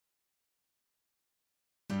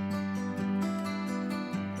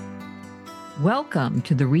Welcome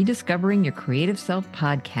to the Rediscovering Your Creative Self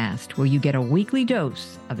podcast, where you get a weekly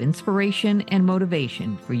dose of inspiration and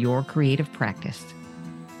motivation for your creative practice.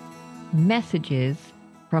 Messages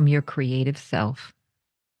from your creative self.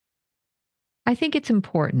 I think it's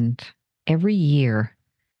important every year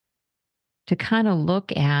to kind of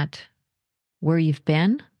look at where you've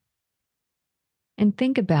been and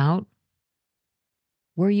think about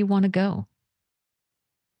where you want to go.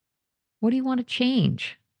 What do you want to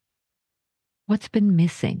change? What's been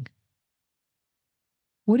missing?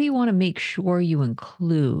 What do you want to make sure you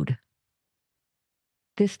include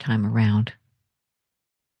this time around?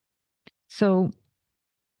 So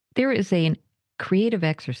there is a creative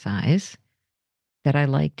exercise that I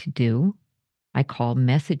like to do. I call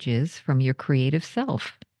messages from your creative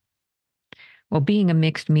self. Well, being a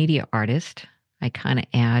mixed media artist, I kind of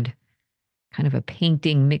add kind of a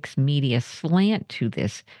painting mixed media slant to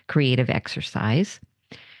this creative exercise,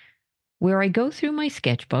 where I go through my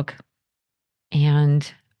sketchbook,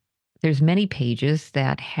 and there's many pages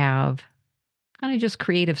that have kind of just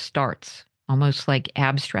creative starts, almost like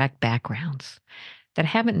abstract backgrounds that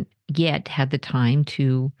haven't yet had the time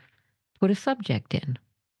to put a subject in.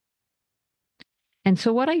 And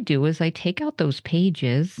so what I do is I take out those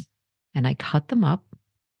pages and I cut them up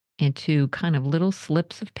into kind of little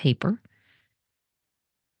slips of paper,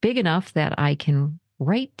 big enough that I can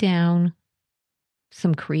write down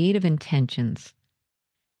some creative intentions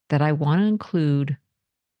that I want to include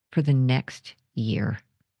for the next year.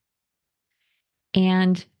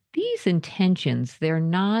 And these intentions, they're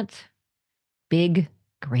not big,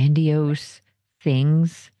 grandiose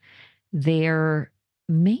things. They're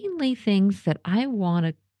mainly things that I want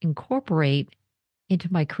to incorporate into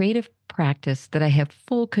my creative practice that I have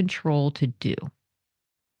full control to do.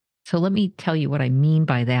 So let me tell you what I mean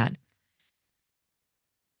by that.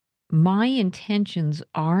 My intentions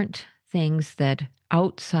aren't things that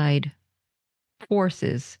outside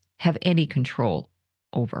forces have any control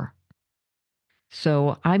over.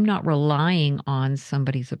 So I'm not relying on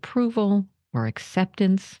somebody's approval or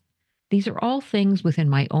acceptance. These are all things within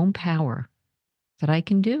my own power that I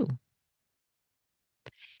can do.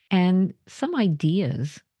 And some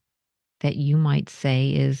ideas that you might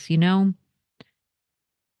say is,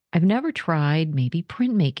 I've never tried maybe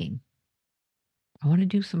printmaking. I want to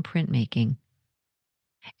do some printmaking.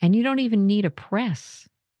 And you don't even need a press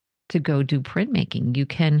to go do printmaking. You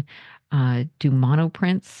can do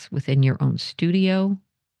monoprints within your own studio.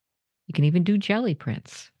 You can even do jelly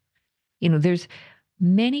prints. There's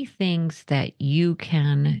many things that you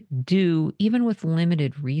can do even with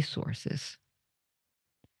limited resources.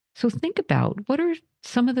 So think about, what are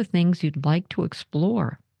some of the things you'd like to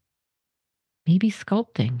explore? Maybe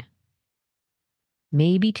sculpting.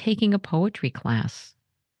 Maybe taking a poetry class.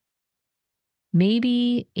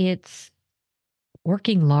 Maybe it's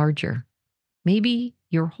working larger. Maybe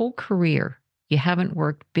your whole career, you haven't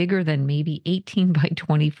worked bigger than maybe 18 by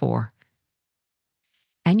 24.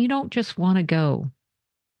 And you don't just want to go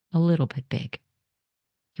a little bit big.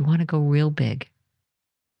 You want to go real big.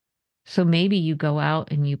 So maybe you go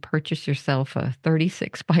out and you purchase yourself a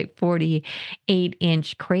 36 by 48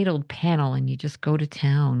 inch cradled panel and you just go to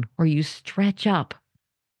town, or you stretch up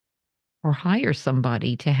or hire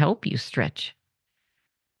somebody to help you stretch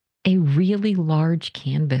a really large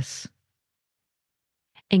canvas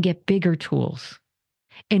and get bigger tools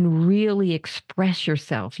and really express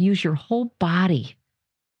yourself. Use your whole body.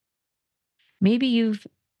 Maybe you've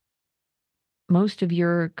most of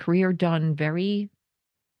your career done very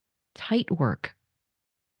tight work.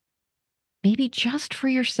 Maybe just for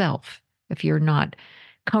yourself, if you're not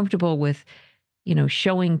comfortable with,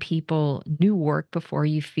 showing people new work before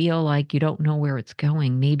you feel like you don't know where it's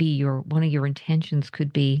going. Maybe one of your intentions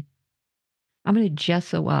could be, I'm going to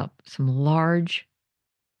gesso up some large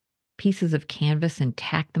pieces of canvas and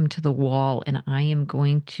tack them to the wall, and I am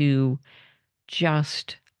going to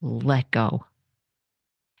just let go.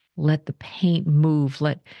 Let the paint move,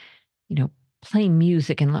 play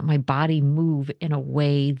music and let my body move in a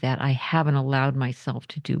way that I haven't allowed myself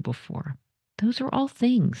to do before. Those are all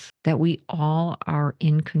things that we all are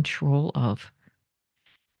in control of.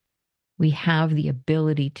 We have the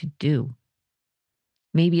ability to do.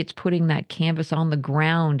 Maybe it's putting that canvas on the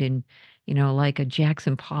ground and, like a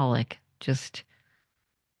Jackson Pollock, just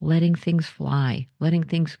letting things fly, letting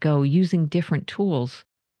things go, using different tools,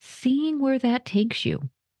 seeing where that takes you.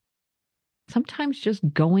 Sometimes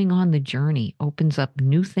just going on the journey opens up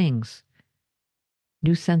new things,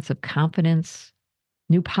 new sense of confidence,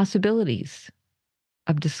 new possibilities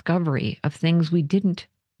of discovery of things we didn't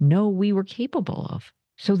know we were capable of.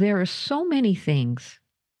 So there are so many things,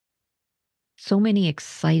 so many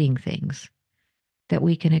exciting things that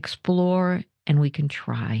we can explore and we can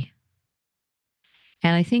try.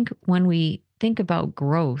 And I think when we think about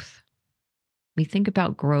growth, we think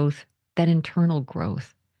about growth, that internal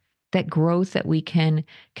growth, that growth that we can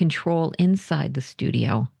control inside the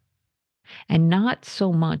studio, and not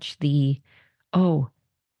so much the, oh,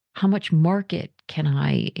 how much market can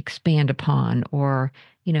I expand upon? Or,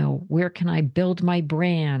 where can I build my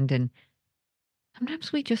brand? And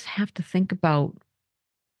sometimes we just have to think about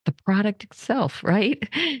the product itself, right?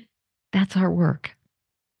 That's our work.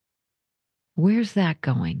 Where's that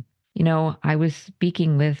going? I was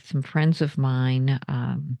speaking with some friends of mine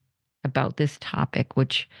about this topic,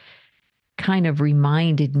 which kind of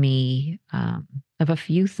reminded me of a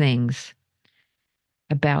few things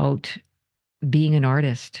about being an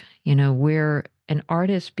artist. We're an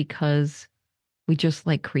artist because we just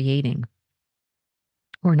like creating.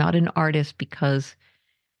 We're not an artist because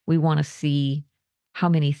we want to see how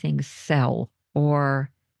many things sell or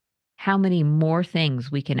how many more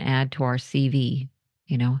things we can add to our CV.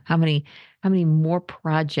 How many more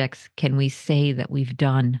projects can we say that we've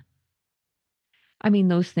done? I mean,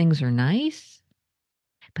 those things are nice,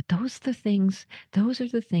 but those are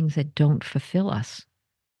the things that don't fulfill us.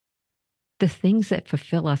 The things that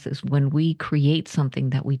fulfill us is when we create something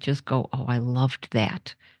that we just go, oh, I loved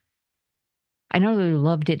that. I not only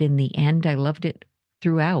loved it in the end, I loved it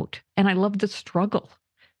throughout. And I loved the struggle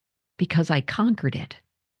because I conquered it.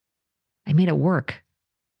 I made it work.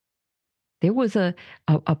 There was a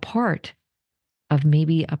part of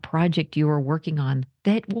maybe a project you were working on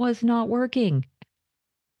that was not working.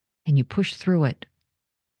 And you pushed through it.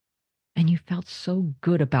 And you felt so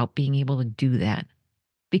good about being able to do that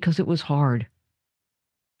because it was hard.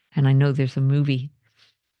 And I know there's a movie,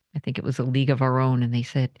 I think it was A League of Our Own, and they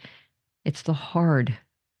said, it's the hard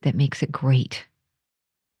that makes it great.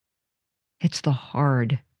 It's the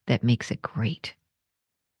hard that makes it great.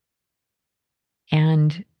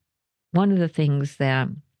 And one of the things that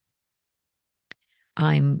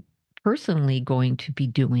I'm personally going to be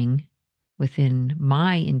doing within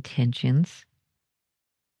my intentions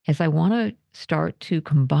is I want to start to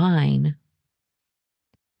combine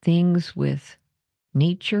things with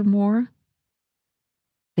nature more,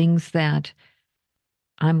 things that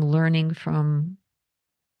I'm learning from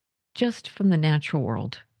the natural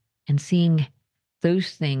world and seeing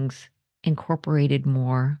those things incorporated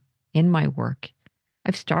more in my work.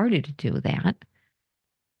 I've started to do that,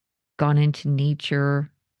 gone into nature,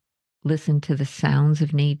 listened to the sounds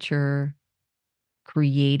of nature,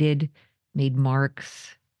 created, made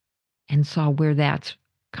marks, and saw where that's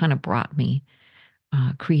kind of brought me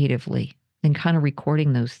creatively. And kind of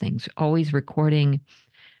recording those things, always recording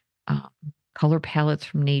uh, color palettes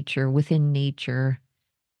from nature, within nature,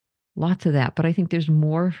 lots of that. But I think there's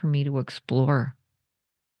more for me to explore.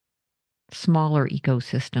 Smaller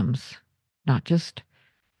ecosystems, not just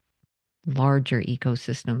larger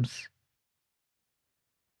ecosystems.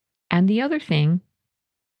 And the other thing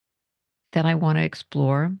that I want to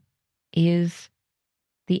explore is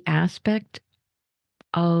the aspect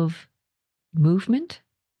of movement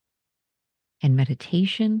and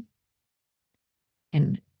meditation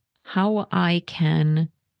and how I can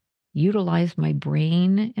utilize my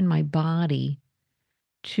brain and my body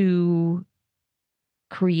to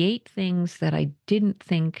create things that I didn't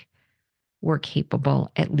think were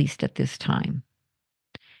capable, at least at this time.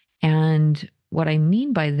 And what I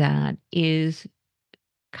mean by that is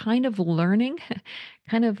kind of learning,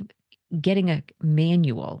 kind of getting a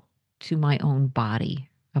manual to my own body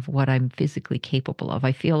of what I'm physically capable of.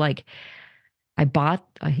 I feel like I bought,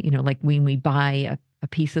 like when we buy a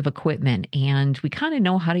piece of equipment and we kind of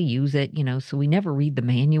know how to use it, so we never read the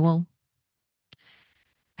manual.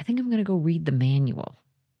 I think I'm going to go read the manual.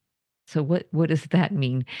 So what does that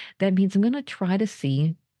mean? That means I'm going to try to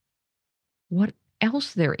see what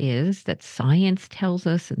else there is that science tells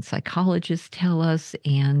us and psychologists tell us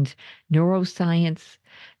and neuroscience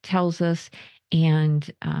tells us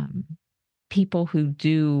and people who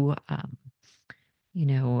do you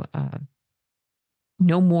know uh,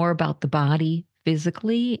 know more about the body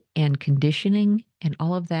physically and conditioning and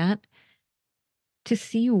all of that to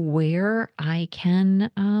see where I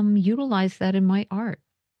can utilize that in my art.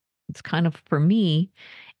 It's kind of, for me,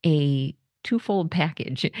 a twofold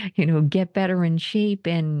package, get better in shape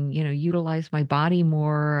and, utilize my body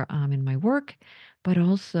more in my work, but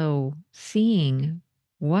also seeing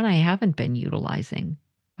what I haven't been utilizing,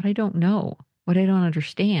 what I don't know, what I don't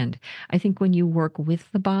understand. I think when you work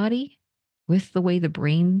with the body, with the way the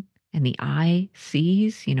brain and the eye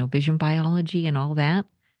sees, vision biology and all that,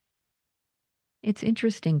 it's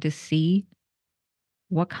interesting to see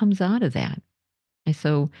what comes out of that.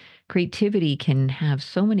 So creativity can have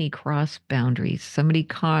so many cross boundaries, so many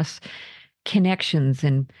cross connections,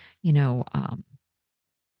 and,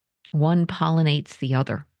 one pollinates the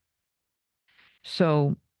other.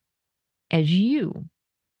 So as you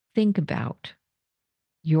think about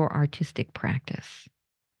your artistic practice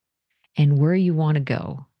and where you want to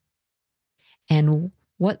go and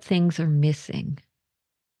what things are missing,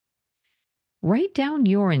 write down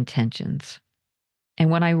your intentions. And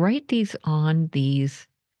when I write these on the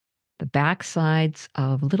back sides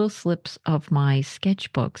of little slips of my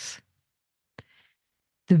sketchbooks,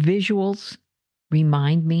 the visuals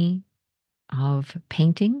remind me of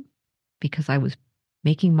painting because I was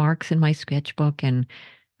making marks in my sketchbook, and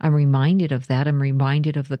I'm reminded of that. I'm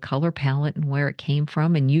reminded of the color palette and where it came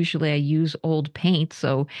from. And usually I use old paint.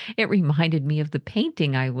 So it reminded me of the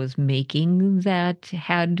painting I was making that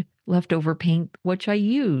had leftover paint, which I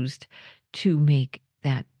used to make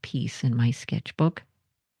that piece in my sketchbook.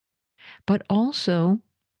 But also,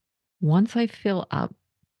 once I fill up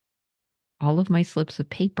all of my slips of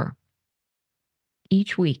paper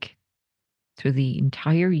each week through the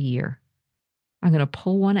entire year, I'm going to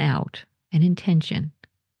pull one out, an intention,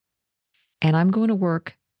 and I'm going to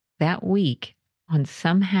work that week on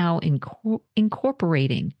somehow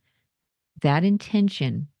incorporating that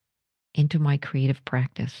intention into my creative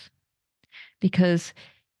practice. Because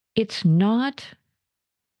it's not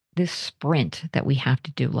this sprint that we have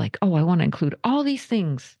to do, like, oh, I want to include all these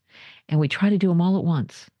things, and we try to do them all at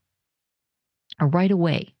once or right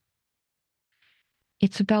away.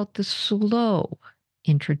 It's about the slow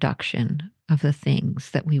introduction of the things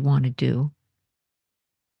that we want to do.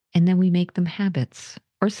 And then we make them habits.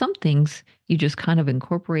 Or some things you just kind of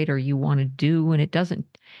incorporate or you want to do, and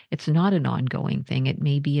it's not an ongoing thing. It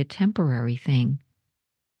may be a temporary thing.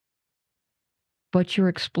 But you're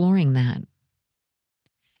exploring that.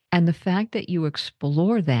 And the fact that you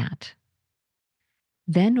explore that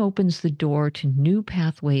then opens the door to new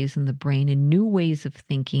pathways in the brain and new ways of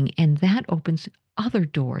thinking. And that opens other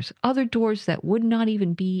doors that would not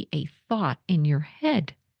even be a thought in your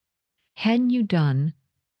head hadn't you done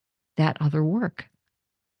that other work.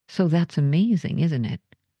 So that's amazing, isn't it?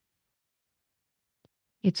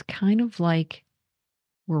 It's kind of like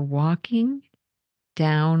we're walking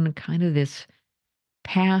down kind of this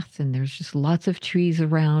path, and there's just lots of trees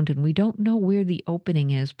around, and we don't know where the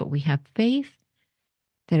opening is, but we have faith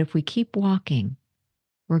that if we keep walking,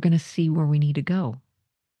 we're going to see where we need to go.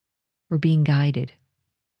 We're being guided.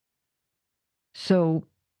 So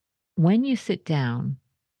when you sit down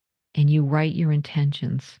and you write your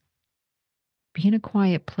intentions, be in a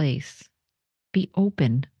quiet place, be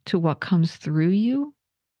open to what comes through you,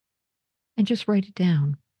 and just write it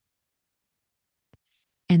down.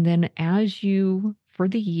 And then as you, for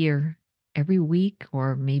the year, every week,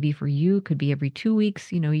 or maybe for you, it could be every 2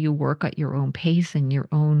 weeks, you work at your own pace and your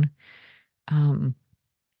own,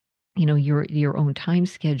 your own time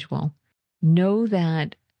schedule. Know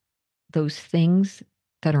that those things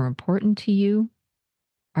that are important to you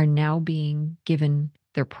are now being given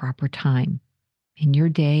their proper time in your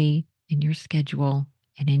day, in your schedule,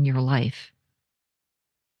 and in your life.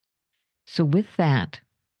 So with that,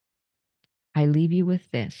 I leave you with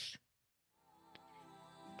this.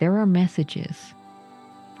 There are messages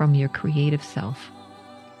from your creative self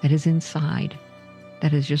that is inside,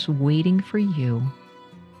 that is just waiting for you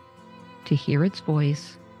to hear its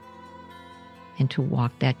voice and to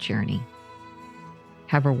walk that journey.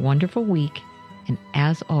 Have a wonderful week, and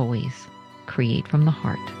as always, create from the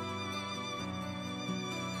heart.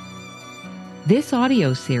 This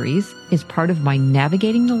audio series is part of my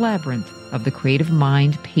Navigating the Labyrinth of the Creative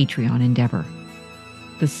Mind Patreon endeavor.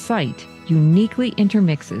 The site uniquely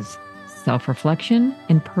intermixes self-reflection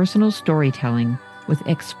and personal storytelling with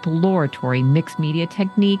exploratory mixed media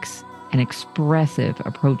techniques and expressive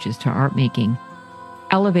approaches to art making,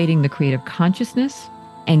 elevating the creative consciousness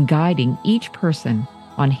and guiding each person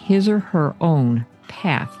on his or her own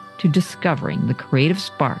path to discovering the creative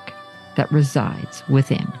spark that resides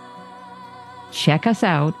within. Check us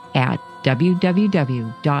out at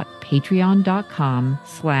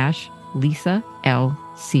www.patreon.com/Lisa L.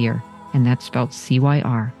 Cyr, and that's spelled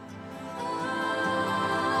CYR.